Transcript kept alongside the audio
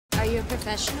Are you a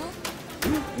professional?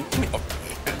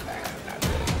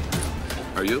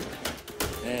 Are you?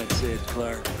 That's it,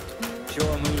 Clark. Show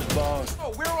him who's boss.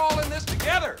 Oh, we're all in this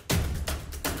together.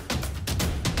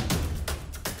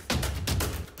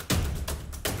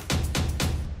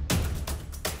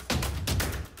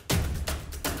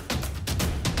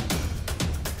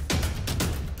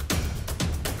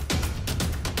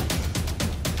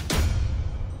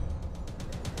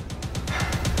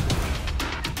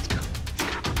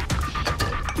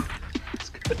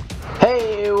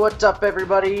 Hey, what's up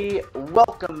everybody?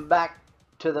 Welcome back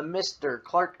to the Mr.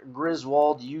 Clark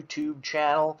Griswold YouTube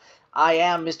channel. I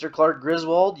am Mr. Clark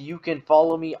Griswold. You can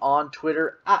follow me on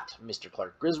Twitter at Mr.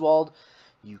 Clark Griswold.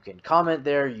 You can comment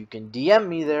there, you can DM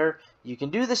me there. You can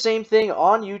do the same thing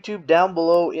on YouTube down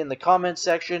below in the comment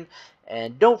section.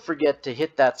 And don't forget to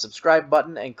hit that subscribe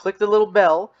button and click the little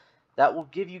bell. That will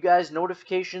give you guys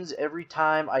notifications every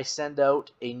time I send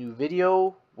out a new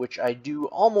video, which I do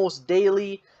almost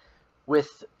daily,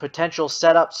 with potential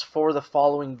setups for the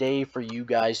following day for you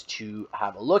guys to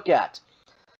have a look at.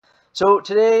 So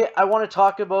today I want to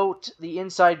talk about the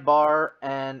inside bar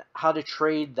and how to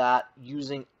trade that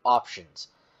using options.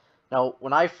 Now,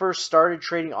 when I first started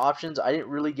trading options, I didn't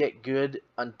really get good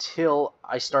until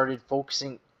I started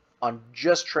focusing on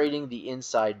just trading the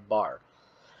inside bar.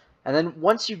 And then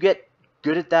once you get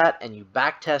good at that and you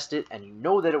back test it and you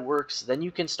know that it works, then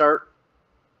you can start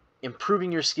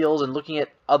improving your skills and looking at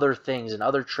other things and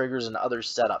other triggers and other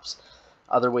setups,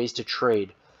 other ways to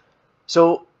trade.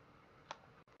 So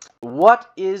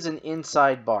what is an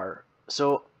inside bar?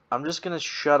 So I'm just going to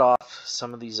shut off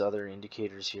some of these other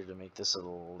indicators here to make this a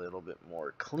little bit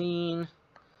more clean.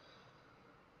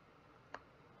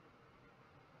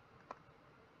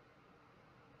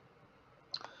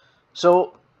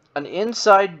 So an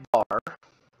inside bar,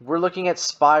 we're looking at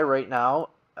SPY right now.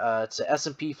 It's a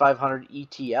S&P 500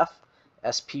 ETF,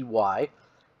 SPY,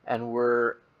 and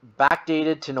we're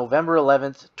backdated to November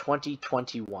 11th,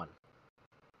 2021.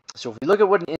 So if we look at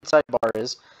what an inside bar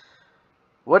is,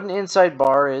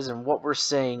 and what we're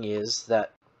saying is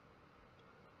that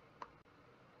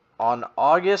on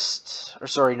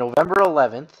November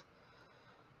 11th,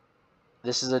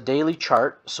 this is a daily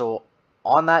chart, so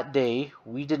on that day,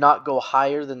 we did not go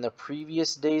higher than the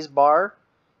previous day's bar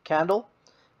candle,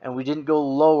 and we didn't go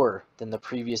lower than the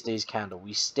previous day's candle.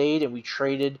 We stayed and we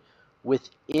traded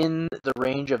within the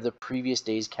range of the previous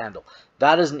day's candle.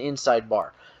 That is an inside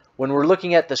bar. When we're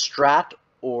looking at the Strat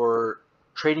or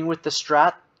trading with the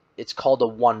Strat, it's called a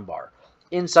 1 bar.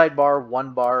 Inside bar,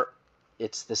 1 bar,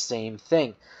 it's the same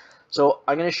thing. So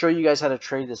I'm going to show you guys how to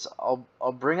trade this. I'll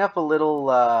bring up a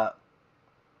little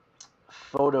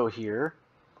photo here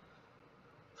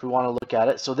if we want to look at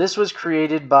it. So this was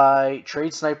created by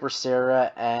Trade Sniper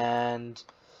Sarah and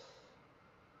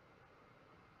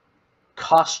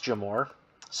Costumor.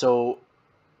 So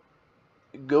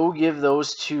go give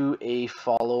those two a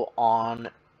follow on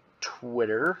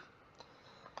Twitter.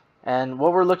 And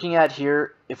what we're looking at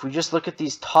here, if we just look at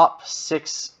these top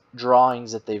 6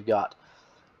 drawings that they've got.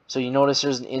 So you notice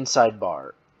there's an inside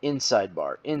bar, inside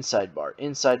bar, inside bar,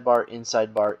 inside bar,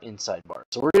 inside bar, inside bar.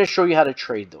 So we're going to show you how to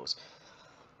trade those.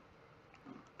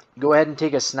 Go ahead and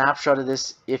take a snapshot of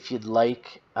this if you'd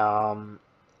like. I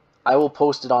will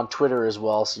post it on Twitter as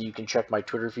well, so you can check my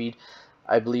Twitter feed.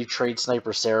 I believe Trade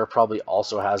Sniper Sarah probably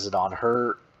also has it on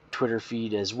her Twitter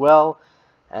feed as well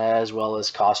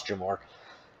as Costumor.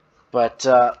 But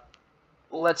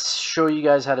let's show you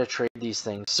guys how to trade these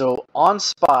things. So on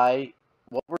SPY,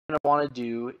 what we're going to want to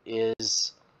do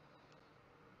is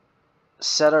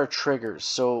set our triggers.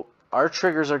 So our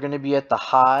triggers are going to be at the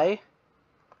high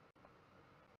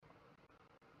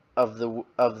of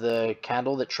the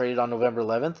candle that traded on November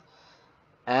 11th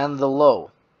and the low.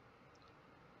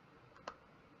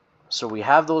 So we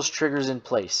have those triggers in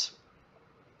place.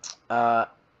 And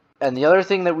the other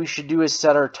thing that we should do is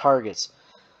set our targets.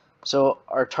 So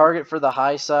our target for the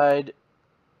high side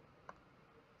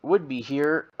would be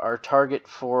here. Our target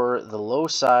for the low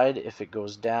side, if it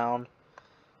goes down,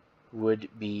 would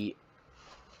be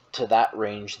to that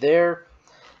range there.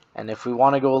 And if we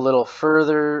want to go a little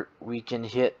further, we can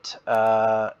hit,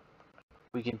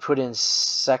 we can put in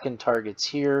second targets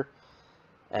here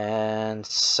and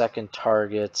second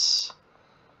targets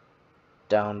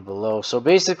down below. So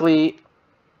basically,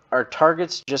 our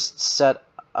targets just set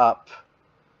up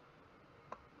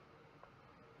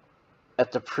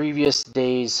at the previous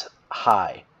day's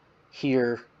high.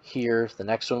 Here, here, the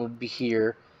next one would be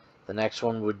here, the next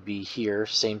one would be here.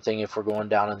 Same thing if we're going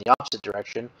down in the opposite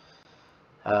direction.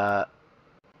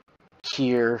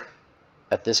 Here,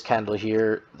 at this candle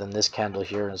here, then this candle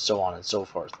here, and so on and so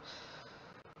forth.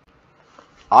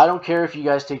 I don't care if you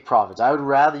guys take profits. I would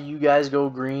rather you guys go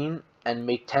green and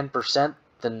make 10%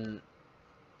 than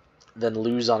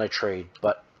lose on a trade.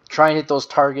 But try and hit those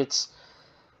targets.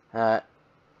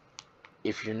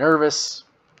 If you're nervous,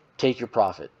 take your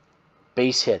profit.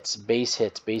 Base hits, base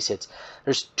hits, base hits.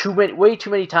 There's way too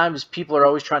many times people are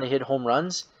always trying to hit home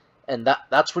runs, and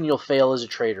that's when you'll fail as a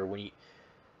trader.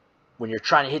 When you're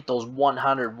trying to hit those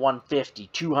 100, 150,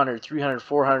 200, 300,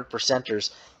 400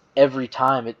 percenters every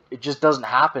time, it just doesn't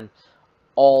happen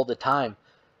all the time.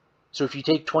 So if you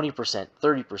take 20%,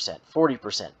 30%,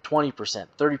 40%, 20%,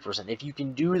 30%, if you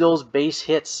can do those base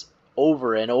hits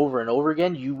over and over and over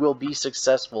again, you will be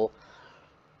successful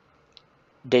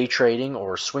day trading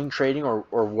or swing trading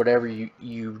or whatever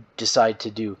you decide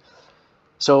to do.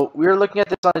 So we're looking at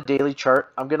this on a daily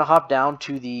chart. I'm going to hop down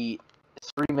to the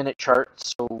 3-minute chart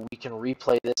so we can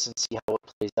replay this and see how it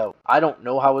plays out. I don't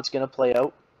know how it's going to play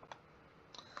out.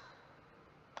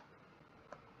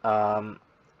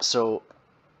 So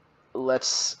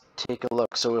let's take a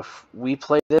look. So if we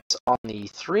play this on the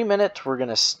 3-minute, we're going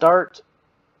to start.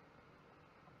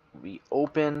 We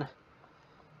open.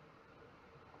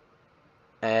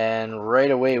 And right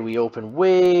away we open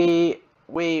way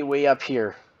up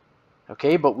here.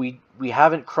 Okay, but we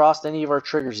haven't crossed any of our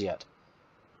triggers yet.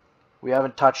 We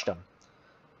haven't touched them.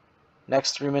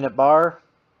 Next 3-minute bar,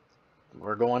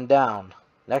 we're going down.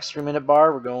 Next 3-minute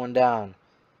bar, we're going down.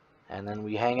 And then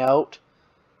we hang out.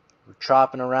 We're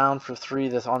chopping around for on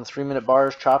 3-minute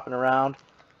bars, chopping around.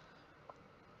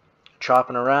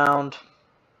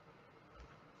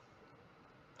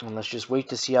 And let's just wait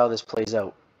to see how this plays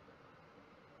out.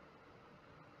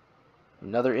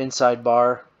 Another inside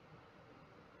bar.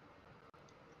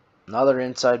 Another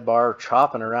inside bar,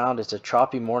 chopping around. It's a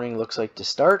choppy morning, looks like, to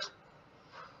start.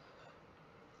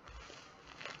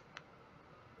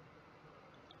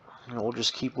 And we'll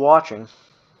just keep watching.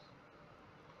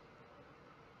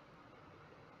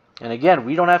 And again,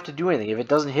 we don't have to do anything. If it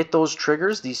doesn't hit those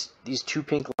triggers, these 2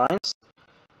 pink lines,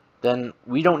 then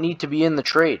we don't need to be in the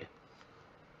trade.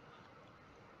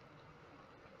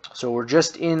 So we're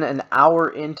just in an hour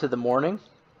into the morning.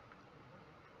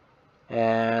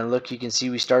 And look, you can see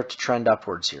we start to trend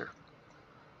upwards here.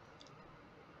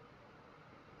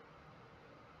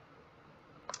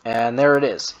 And there it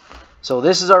is. So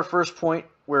this is our first point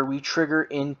where we trigger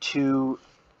into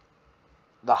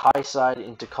the high side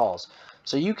into calls.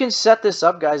 So you can set this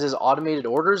up, guys, as automated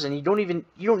orders, and you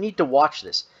don't need to watch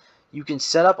this. You can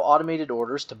set up automated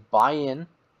orders to buy in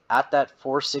at that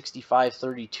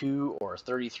 465.32 or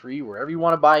 33, wherever you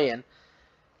want to buy in.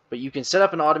 But you can set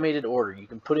up an automated order. You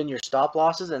can put in your stop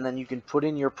losses, and then you can put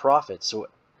in your profits. So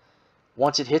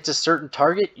once it hits a certain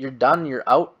target, you're done, you're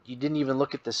out. You didn't even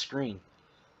look at the screen.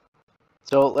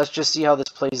 So let's just see how this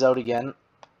plays out again.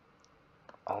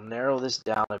 I'll narrow this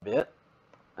down a bit,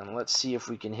 and let's see if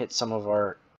we can hit some of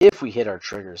our, if we hit our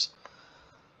triggers.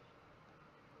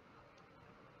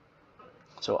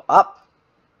 So up.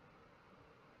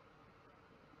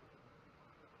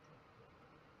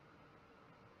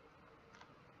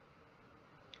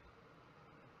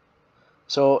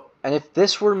 So, and if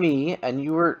this were me and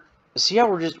you were, see how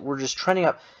we're just trending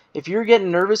up. If you're getting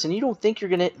nervous and you don't think you're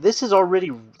gonna, this is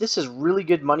really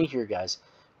good money here, guys.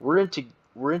 We're into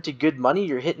good money.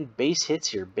 You're hitting base hits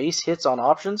here, base hits on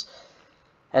options.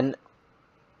 And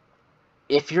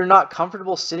if you're not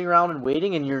comfortable sitting around and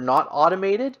waiting and you're not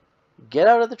automated, get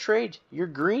out of the trade. You're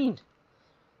green.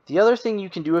 The other thing you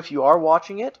can do if you are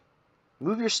watching it,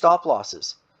 move your stop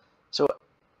losses. So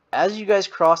as you guys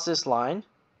cross this line,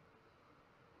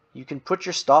 you can put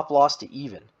your stop loss to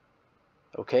even,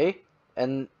 okay?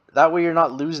 And that way you're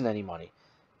not losing any money.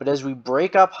 But as we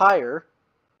break up higher,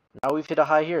 now we've hit a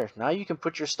high here. Now you can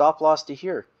put your stop loss to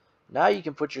here. Now you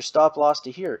can put your stop loss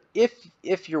to here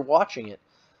if you're watching it.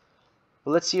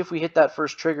 But let's see if we hit that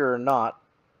first trigger or not.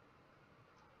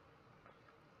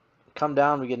 Come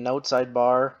down, we get an outside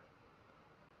bar.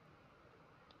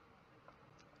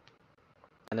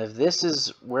 And if this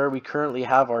is where we currently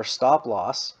have our stop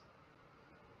loss,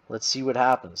 let's see what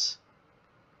happens.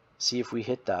 See if we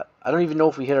hit that. I don't even know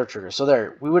if we hit our trigger. So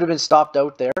there, we would have been stopped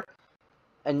out there,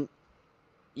 and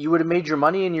you would have made your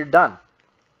money and you're done.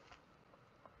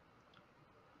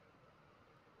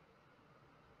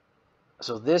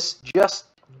 So this just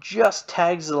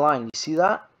tags the line. You see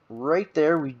that? Right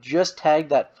there, we just tagged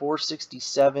that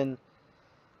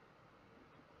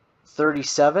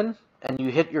 467.37, and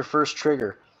you hit your first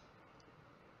trigger.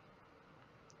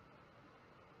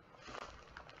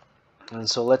 And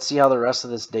so let's see how the rest of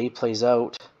this day plays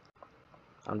out.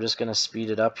 I'm just going to speed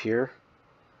it up here.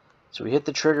 So we hit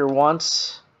the trigger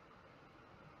once.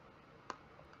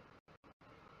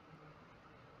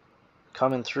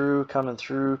 coming through, coming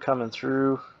through, coming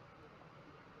through.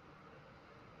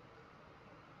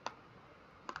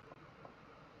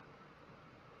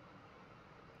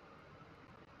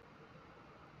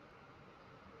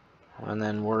 And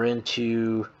then we're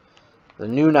into the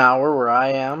noon hour where I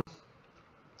am.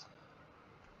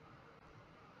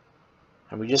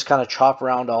 And we just kind of chop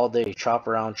around all day. Chop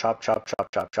around, chop, chop,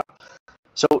 chop, chop, chop.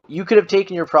 So you could have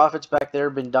taken your profits back there,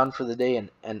 been done for the day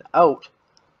and out.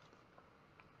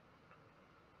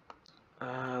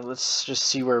 Let's just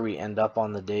see where we end up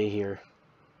on the day here.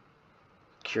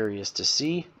 Curious to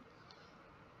see.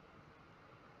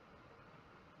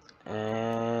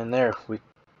 And there, we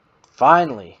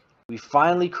finally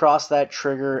crossed that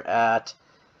trigger at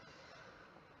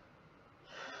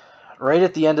right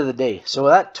at the end of the day. So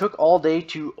that took all day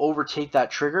to overtake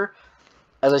that trigger.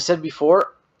 As I said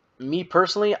before, me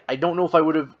personally, I don't know if I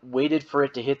would have waited for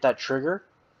it to hit that trigger.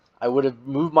 I would have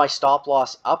moved my stop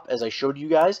loss up as I showed you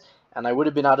guys, and I would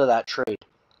have been out of that trade.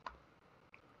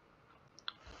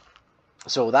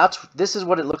 So this is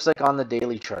what it looks like on the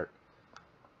daily chart.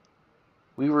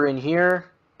 We were in here,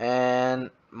 and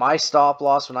my stop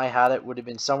loss when I had it would have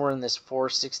been somewhere in this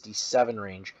 467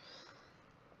 range.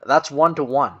 That's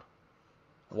 1-to-1.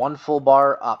 One full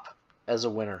bar up as a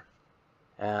winner.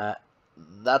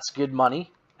 That's good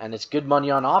money, and it's good money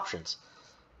on options.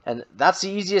 And that's the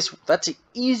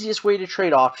easiest way to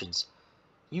trade options.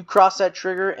 You cross that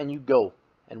trigger and you go.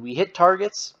 And we hit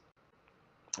targets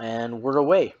and we're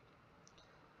away.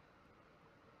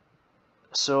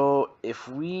 So if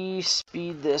we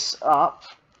speed this up,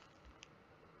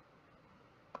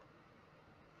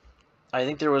 I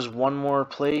think there was one more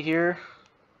play here.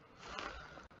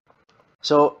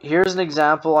 So here's an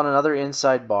example on another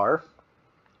inside bar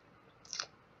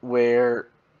where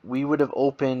we would have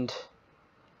opened,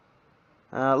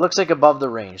 looks like above the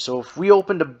range. So if we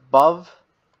opened above,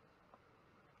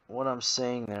 what I'm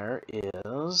saying there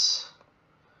is,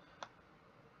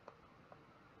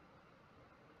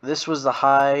 this was the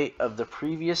high of the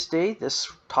previous day, this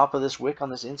top of this wick on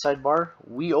this inside bar.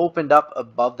 We opened up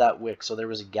above that wick, so there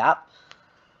was a gap.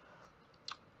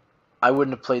 I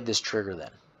wouldn't have played this trigger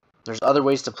then. There's other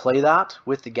ways to play that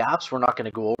with the gaps. We're not going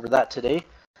to go over that today.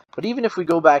 But even if we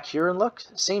go back here and look,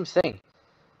 same thing.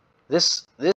 This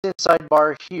inside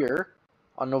bar here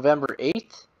on November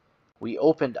 8th, we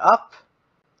opened up.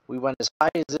 We went as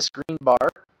high as this green bar,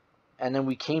 and then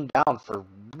we came down for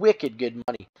wicked good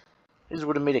money. You just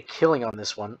would have made a killing on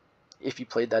this one if you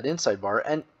played that inside bar.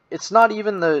 And it's not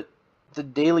even the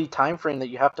daily time frame that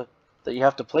you have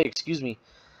to play. Excuse me.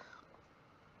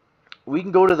 We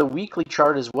can go to the weekly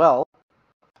chart as well,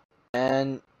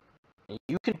 and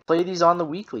you can play these on the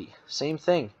weekly. Same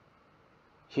thing.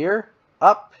 Here,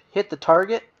 up, hit the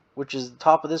target, which is the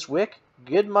top of this wick.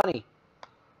 Good money.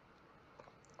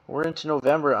 We're into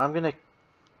November. I'm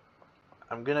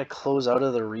gonna close out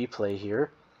of the replay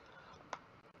here.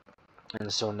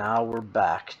 And so now we're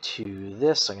back to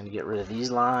this. I'm gonna get rid of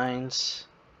these lines.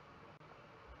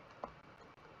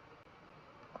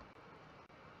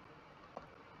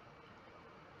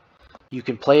 You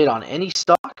can play it on any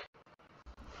stock.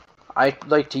 I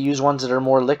like to use ones that are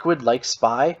more liquid, like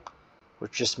SPY,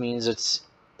 which just means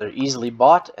they're easily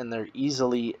bought and they're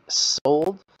easily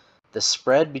sold. The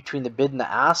spread between the bid and the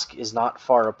ask is not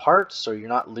far apart, so you're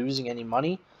not losing any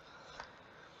money.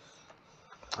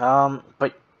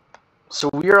 But so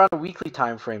we're on a weekly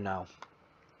time frame now.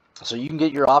 So you can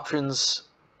get your options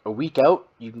a week out.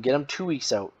 You can get them 2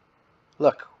 weeks out.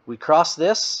 Look, we cross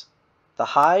this, the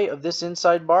high of this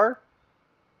inside bar.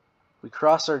 We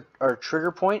cross our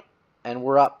trigger point, and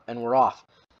we're up and we're off.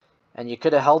 And you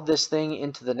could have held this thing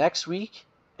into the next week,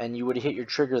 and you would have hit your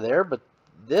trigger there, but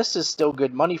this is still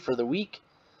good money for the week.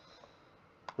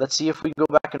 Let's see if we can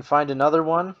go back and find another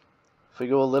one. If we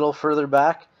go a little further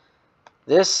back,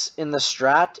 this in the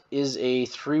Strat is a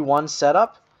 3-1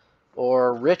 setup,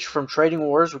 or Rich from Trading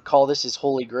Wars would call this his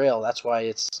holy grail. That's why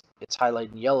it's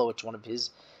highlighted in yellow. It's one of his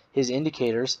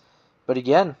indicators. But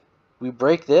again, we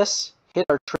break this, hit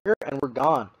our trigger, and we're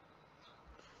gone.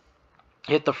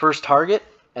 Hit the first target,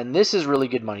 and this is really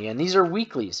good money. And these are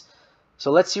weeklies.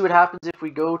 So let's see what happens if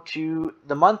we go to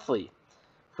the monthly.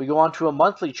 If we go on to a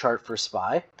monthly chart for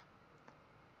SPY,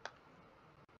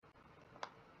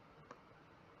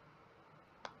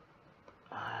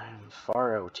 I'm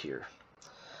far out here.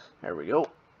 There we go.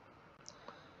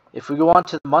 If we go on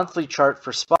to the monthly chart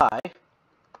for SPY,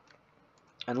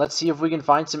 and let's see if we can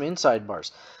find some inside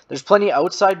bars. There's plenty of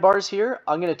outside bars here.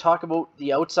 I'm going to talk about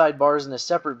the outside bars in a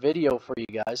separate video for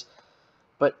you guys.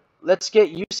 But let's get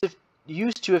used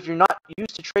to, if you're not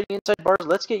used to trading inside bars,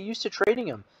 let's get used to trading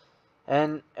them.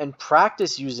 And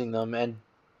practice using them. And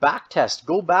back test.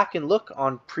 Go back and look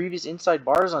on previous inside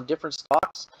bars on different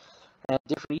stocks and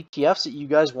different ETFs that you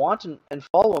guys want and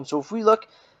follow them. So if we look,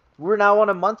 we're now on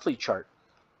a monthly chart.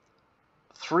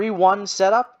 3-1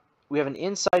 setup. We have an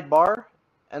inside bar.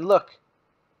 And look,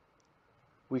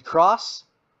 we cross,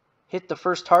 hit the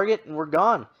first target, and we're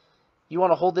gone. You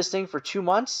want to hold this thing for 2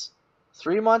 months,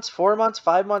 3 months, 4 months,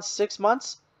 5 months, 6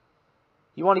 months?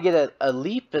 You want to get a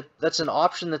leap? That's an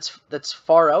option that's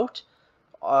far out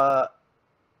of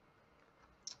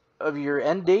your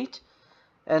end date,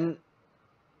 and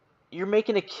you're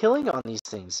making a killing on these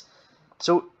things.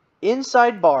 So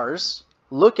inside bars,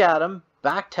 look at them,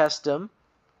 back test them.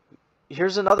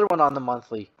 Here's another one on the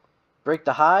monthly. Break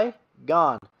the high,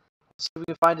 gone. Let's see if we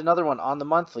can find another one on the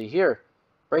monthly. Here,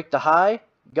 break the high,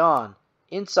 gone.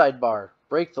 Inside bar,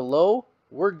 break the low,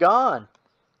 we're gone.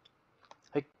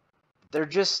 Like, they're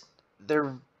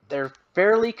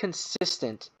fairly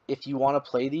consistent if you want to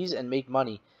play these and make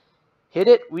money. Hit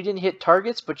it. We didn't hit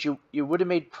targets, but you would have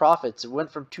made profits. It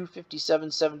went from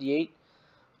 257.78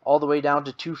 all the way down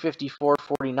to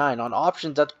 254.49. On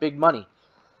options, that's big money.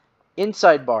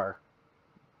 Inside bar,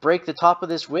 break the top of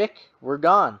this wick, we're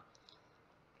gone.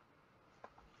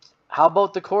 How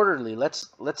about the quarterly? Let's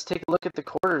take a look at the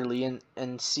quarterly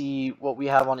and see what we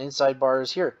have on inside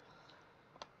bars here.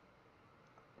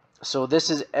 So this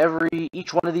is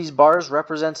each one of these bars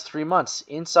represents 3 months.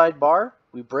 Inside bar,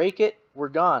 we break it, we're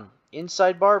gone.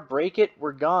 Inside bar, break it,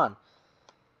 we're gone.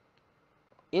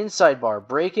 Inside bar,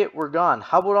 break it, we're gone.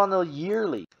 How about on the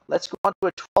yearly? Let's go on to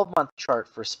a 12-month chart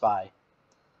for SPY.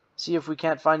 See if we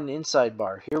can't find an inside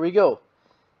bar. Here we go.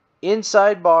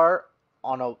 Inside bar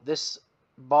on this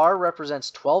bar represents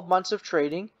 12 months of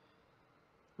trading.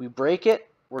 We break it,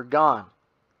 we're gone.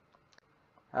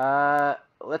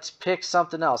 Let's pick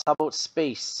something else. How about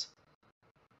space?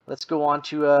 Let's go on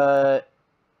to a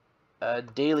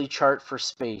daily chart for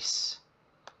space.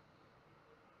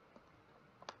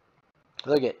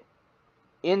 Look at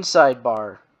inside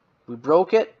bar. We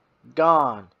broke it,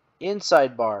 gone.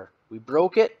 Inside bar. We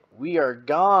broke it, we are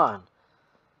gone.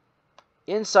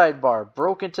 Inside bar,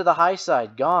 broke into the high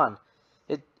side, gone.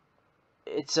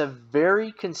 It's a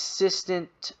very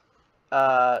consistent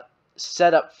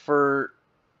setup for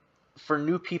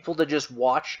new people to just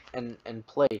watch and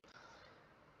play.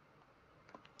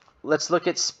 Let's look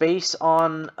at space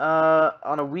on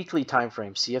a weekly time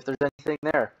frame. See if there's anything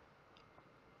there.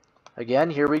 Again,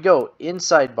 here we go.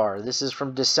 Inside bar. This is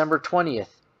from December 20th.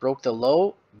 Broke the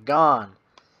low, gone.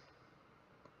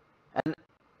 And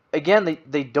again,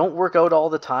 they don't work out all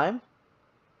the time.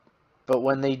 But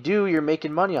when they do, you're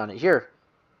making money on it. Here,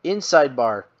 inside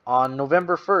bar. On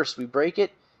November 1st, we break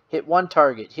it, hit 1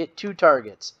 target, hit 2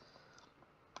 targets.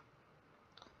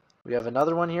 We have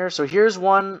another one here. So here's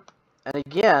one. And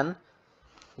again,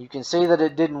 you can say that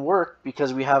it didn't work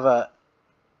because we have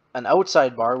an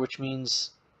outside bar, which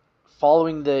means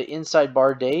following the inside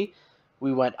bar day,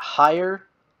 we went higher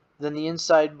than the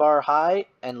inside bar high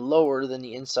and lower than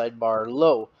the inside bar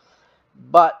low.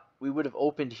 But we would have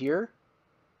opened here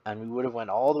and we would have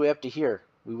went all the way up to here.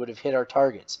 We would have hit our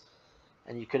targets.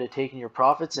 And you could have taken your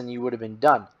profits and you would have been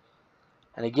done.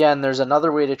 And again, there's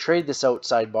another way to trade this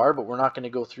outside bar, but we're not going to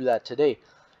go through that today.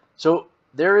 So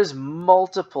there is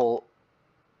multiple.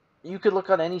 You could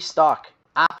look on any stock.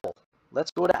 Apple.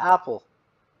 Let's go to Apple.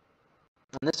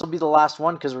 And this will be the last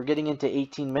one because we're getting into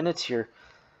 18 minutes here.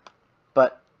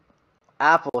 But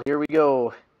Apple, here we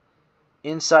go.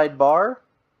 Inside bar.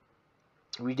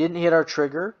 We didn't hit our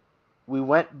trigger. We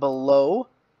went below.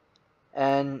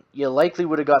 And you likely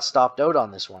would have got stopped out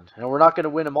on this one. And we're not going to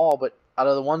win them all, but out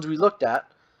of the ones we looked at,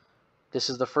 this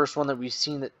is the first one that we've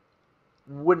seen that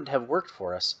wouldn't have worked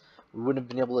for us. We wouldn't have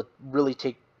been able to really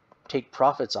take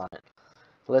profits on it.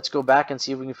 Let's go back and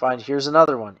see if we can find, here's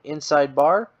another one. Inside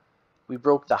bar, we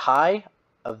broke the high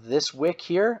of this wick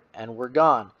here, and we're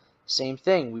gone. Same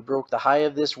thing, we broke the high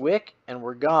of this wick, and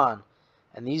we're gone.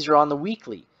 And these are on the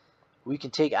weekly. We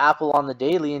can take Apple on the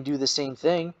daily and do the same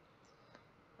thing.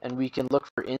 And we can look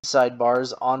for inside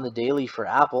bars on the daily for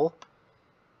Apple.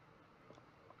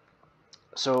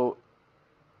 So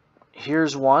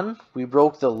here's one. We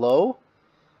broke the low.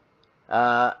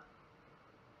 And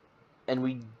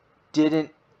we didn't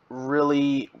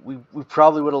really, we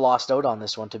probably would have lost out on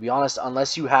this one, to be honest,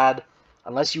 unless you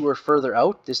were further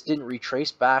out. This didn't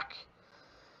retrace back.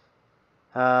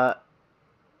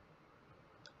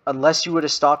 Unless you would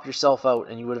have stopped yourself out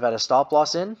and you would have had a stop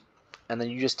loss in, and then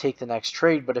you just take the next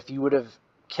trade. But if you would have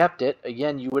kept it,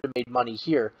 again, you would have made money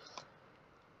here.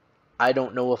 I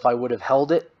don't know if I would have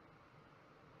held it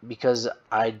because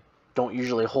I don't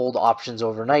usually hold options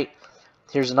overnight.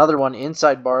 Here's another one,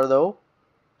 inside bar though.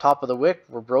 top of the wick,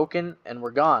 we're broken and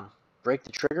we're gone. Break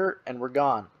the trigger and we're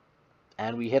gone.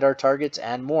 And we hit our targets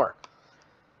and more.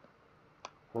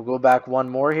 We'll go back one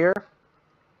more here.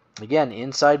 Again,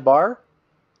 inside bar,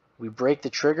 we break the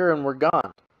trigger and we're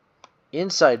gone.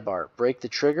 Inside bar, break the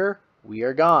trigger, we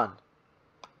are gone.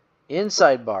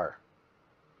 Inside bar,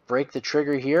 break the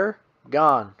trigger here,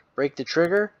 gone. Break the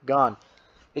trigger, gone.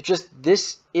 It's just,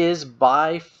 this is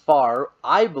by far,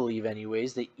 I believe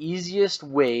anyways, the easiest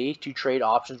way to trade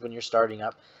options when you're starting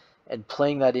up and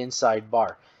playing that inside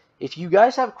bar. If you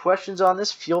guys have questions on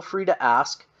this, feel free to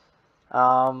ask.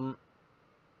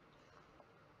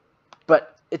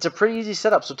 But it's a pretty easy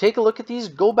setup. So take a look at these.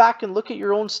 Go back and look at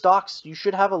your own stocks. You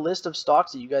should have a list of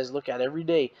stocks that you guys look at every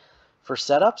day for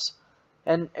setups.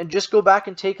 And just go back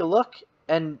and take a look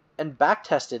and back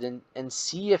test it and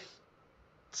see if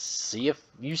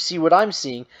you see what I'm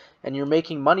seeing and you're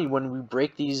making money when we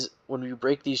break these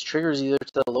triggers either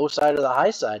to the low side or the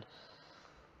high side.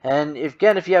 And if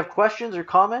you have questions or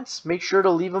comments, make sure to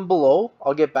leave them below.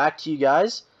 I'll get back to you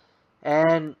guys.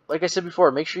 And like I said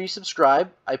before, make sure you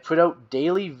subscribe. I put out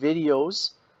daily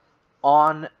videos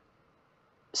on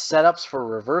setups for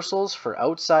reversals, for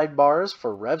outside bars,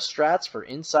 for rev strats, for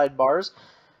inside bars,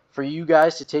 for you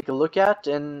guys to take a look at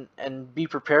and be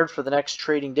prepared for the next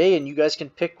trading day. And you guys can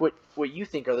pick what you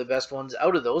think are the best ones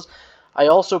out of those. I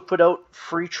also put out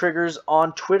free triggers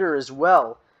on Twitter as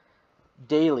well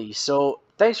daily. So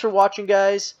thanks for watching,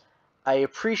 guys. I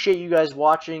appreciate you guys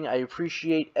watching. I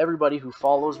appreciate everybody who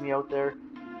follows me out there.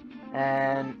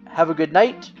 And have a good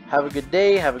night, have a good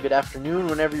day, have a good afternoon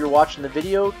whenever you're watching the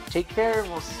video. Take care, and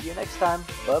we'll see you next time.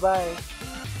 Bye-bye.